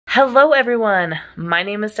Hello everyone, my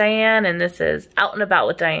name is Diane and this is Out and About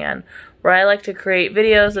with Diane, where I like to create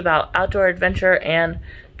videos about outdoor adventure and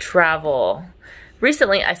travel.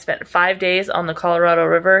 Recently I spent 5 days on the Colorado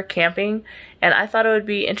River camping, and I thought it would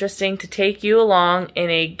be interesting to take you along in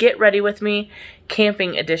a Get Ready With Me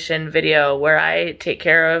camping edition video where I take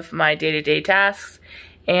care of my day-to-day tasks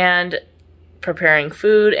and preparing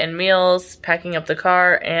food and meals, packing up the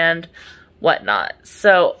car, and whatnot.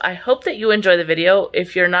 So I hope that you enjoy the video.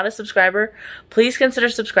 If you're not a subscriber, please consider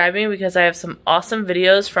subscribing because I have some awesome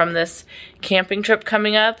videos from this camping trip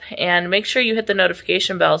coming up, and make sure you hit the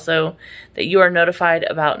notification bell so that you are notified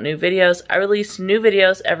about new videos. I release new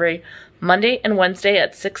videos every Monday and Wednesday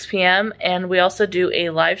at 6 p.m. and we also do a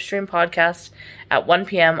live stream podcast at 1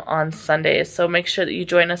 p.m. on Sundays. So make sure that you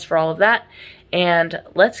join us for all of that, and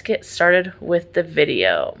let's get started with the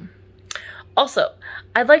video. Also,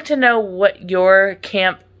 I'd like to know what your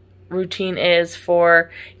camp routine is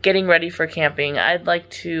for getting ready for camping. I'd like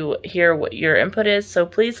to hear what your input is, so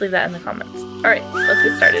please leave that in the comments. All right, let's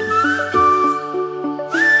get started.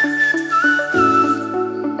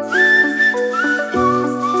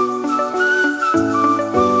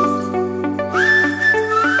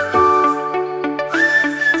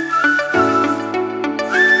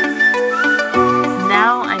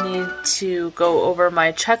 To go over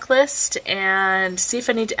my checklist and see if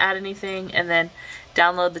I need to add anything, and then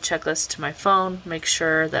download the checklist to my phone, make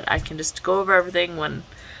sure that I can just go over everything when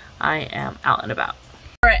I am out and about.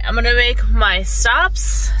 Alright, I'm gonna make my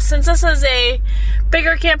stops. Since this is a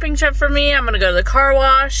bigger camping trip for me, I'm gonna go to the car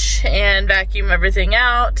wash and vacuum everything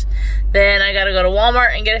out. Then I gotta go to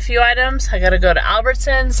Walmart and get a few items. I gotta go to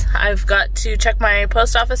Albertsons. I've got to check my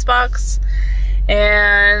post office box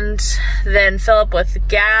and then fill up with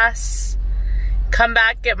gas, come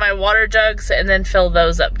back, get my water jugs, and then fill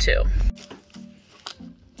those up too.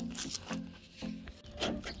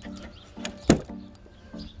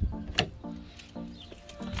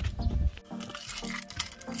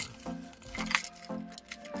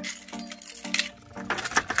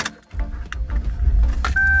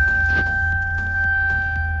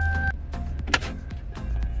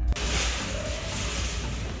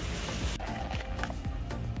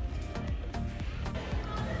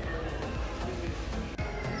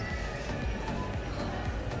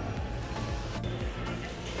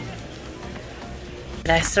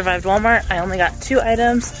 I survived Walmart. I only got 2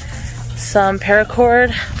 items, some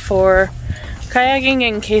paracord for kayaking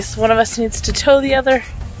in case one of us needs to tow the other,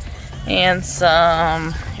 and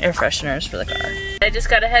some air fresheners for the car. I just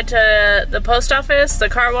gotta head to the post office, the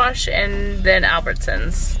car wash, and then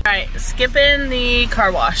Albertsons. Alright, skipping the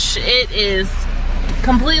car wash. It is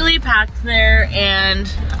completely packed there,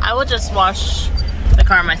 and I will just wash the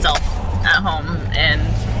car myself at home, and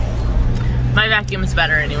my vacuum is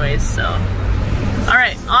better anyways, so.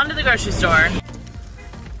 Alright, on to the grocery store.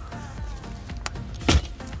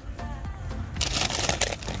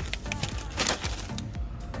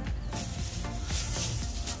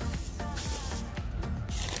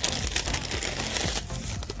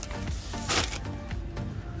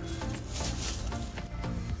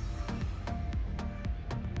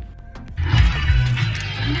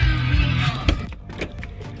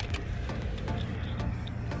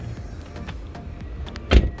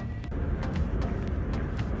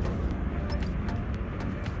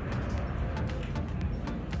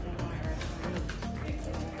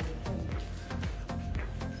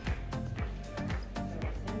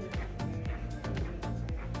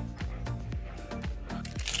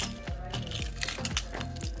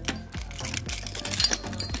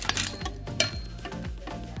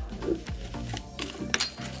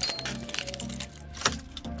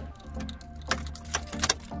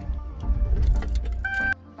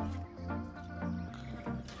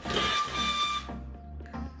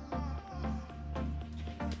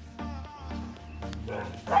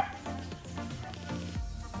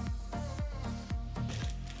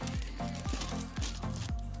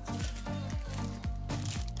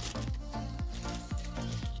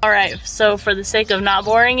 Alright, so for the sake of not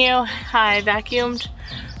boring you, I vacuumed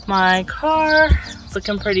my car. It's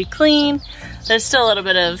looking pretty clean. There's still a little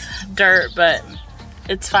bit of dirt, but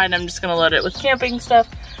it's fine. I'm just gonna load it with camping stuff.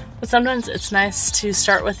 But sometimes it's nice to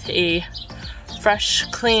start with a fresh,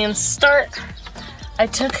 clean start. I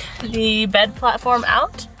took the bed platform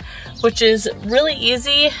out, which is really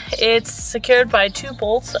easy. It's secured by 2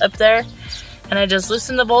 bolts up there, and I just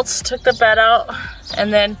loosened the bolts, took the bed out,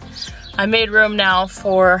 and then I made room now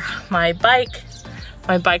for my bike.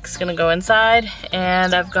 My bike's gonna go inside,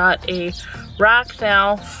 and I've got a rack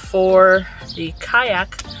now for the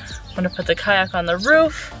kayak. I'm gonna put the kayak on the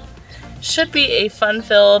roof. Should be a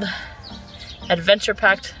fun-filled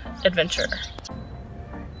adventure-packed adventure.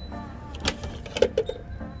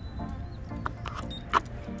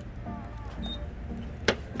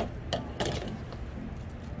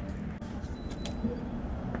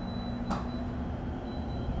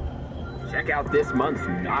 Check out this month's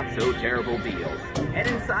not-so-terrible deals. Head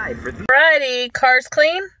inside for the... Alrighty, car's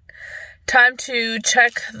clean. Time to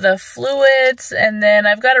check the fluids, and then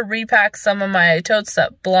I've got to repack some of my totes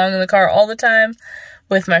that belong in the car all the time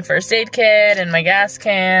with my first aid kit and my gas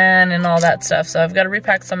can and all that stuff. So I've got to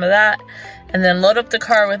repack some of that and then load up the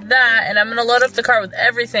car with that, and I'm going to load up the car with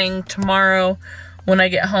everything tomorrow when I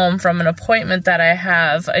get home from an appointment that I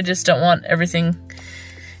have. I just don't want everything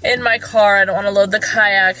in my car. I don't want to load the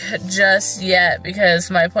kayak just yet because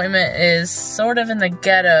my appointment is sort of in the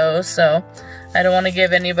ghetto, so I don't want to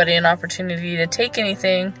give anybody an opportunity to take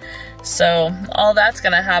anything. So all that's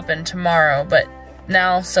going to happen tomorrow. But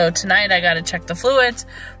now, so tonight I got to check the fluids,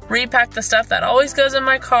 repack the stuff that always goes in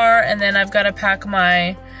my car, and then I've got to pack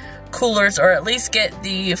my coolers, or at least get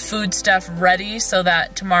the food stuff ready so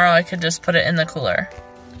that tomorrow I can just put it in the cooler.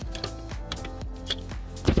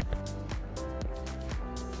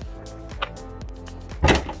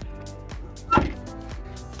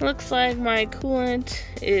 Looks like my coolant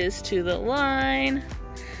is to the line,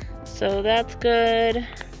 so that's good.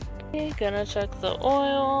 Okay, gonna check the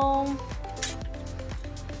oil.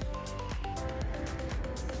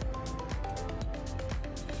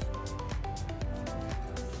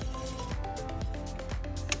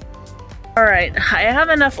 Alright, I have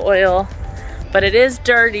enough oil, but it is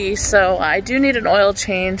dirty, so I do need an oil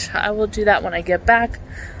change. I will do that when I get back.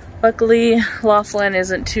 Luckily, Laughlin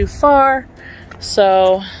isn't too far,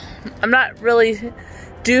 so I'm not really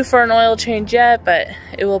due for an oil change yet, but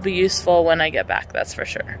it will be useful when I get back, that's for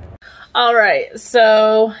sure. Alright,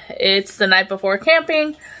 so it's the night before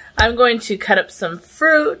camping. I'm going to cut up some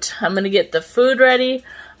fruit. I'm going to get the food ready.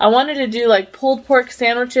 I wanted to do like pulled pork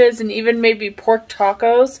sandwiches and even maybe pork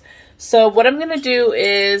tacos. So what I'm going to do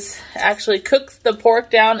is actually cook the pork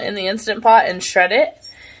down in the Instant Pot and shred it.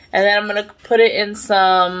 And then I'm going to put it in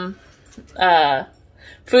some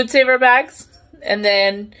food saver bags. And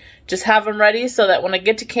then just have them ready so that when I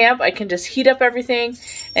get to camp, I can just heat up everything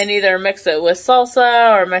and either mix it with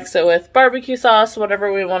salsa or mix it with barbecue sauce,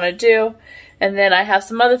 whatever we want to do. And then I have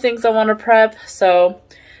some other things I want to prep. So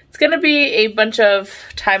it's going to be a bunch of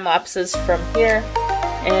time lapses from here.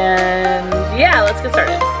 And yeah, let's get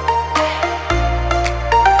started.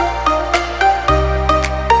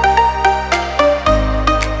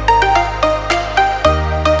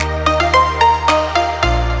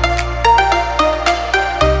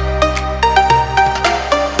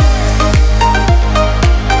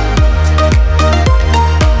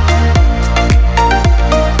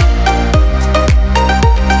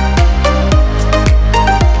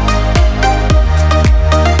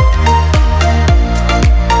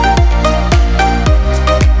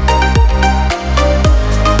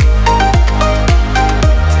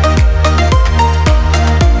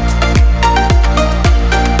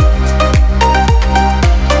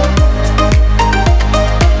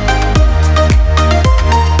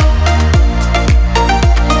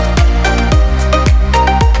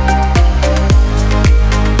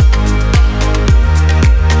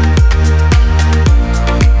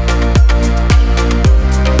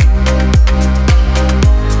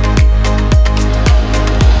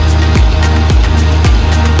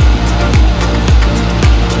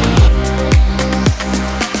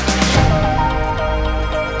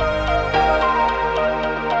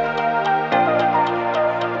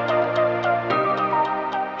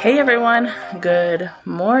 Hey everyone, good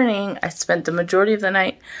morning. I spent the majority of the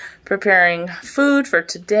night preparing food for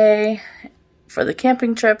today for the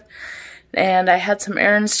camping trip, and I had some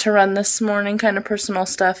errands to run this morning, kind of personal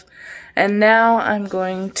stuff, and now I'm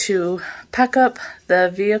going to pack up the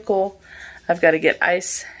vehicle. I've got to get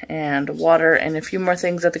ice and water and a few more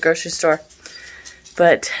things at the grocery store,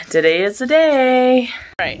 but today is the day.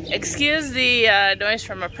 Alright, excuse the noise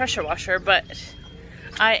from a pressure washer, but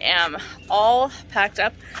I am all packed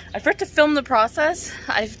up. I forgot to film the process.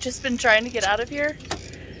 I've just been trying to get out of here.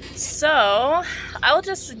 So I'll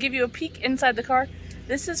just give you a peek inside the car.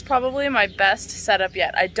 This is probably my best setup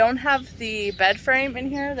yet. I don't have the bed frame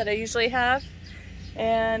in here that I usually have,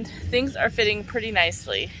 and things are fitting pretty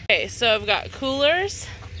nicely. Okay, so I've got coolers,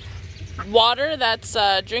 water that's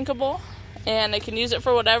drinkable, and I can use it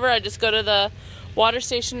for whatever. I just go to the water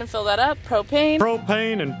station and fill that up.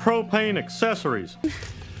 Propane and propane accessories.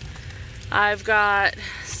 I've got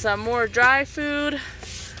some more dry food,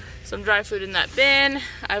 some dry food in that bin.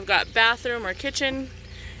 I've got bathroom or kitchen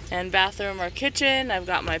and bathroom or kitchen. I've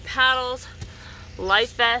got my paddles,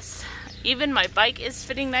 life vest, Even my bike is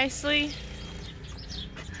fitting nicely.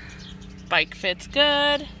 Bike fits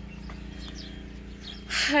good.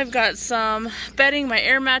 I've got some bedding, my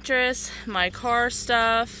air mattress, my car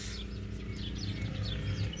stuff.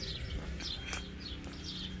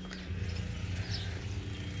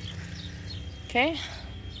 Okay.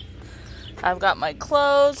 I've got my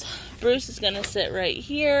clothes. Bruce is gonna sit right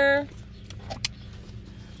here.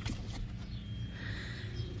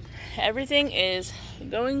 Everything is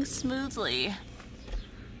going smoothly.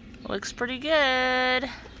 Looks pretty good.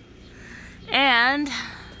 And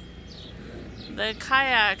the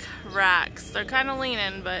kayak racks, they're kind of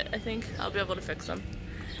leaning, but I think I'll be able to fix them.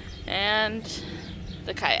 And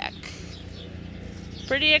the kayak.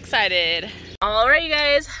 Pretty excited. Alright, you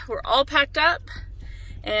guys, we're all packed up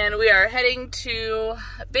and we are heading to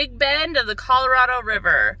Big Bend of the Colorado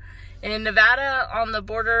River in Nevada, on the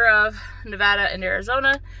border of Nevada and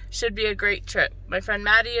Arizona. Should be a great trip. My friend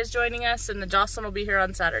Maddie is joining us, and the Jocelyn will be here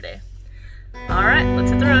on Saturday. All right,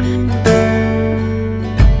 let's hit the road.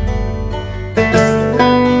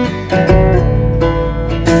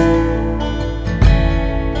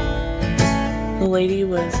 The lady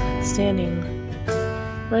was standing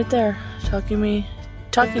right there, talking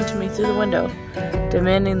to me through the window,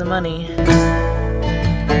 demanding the money.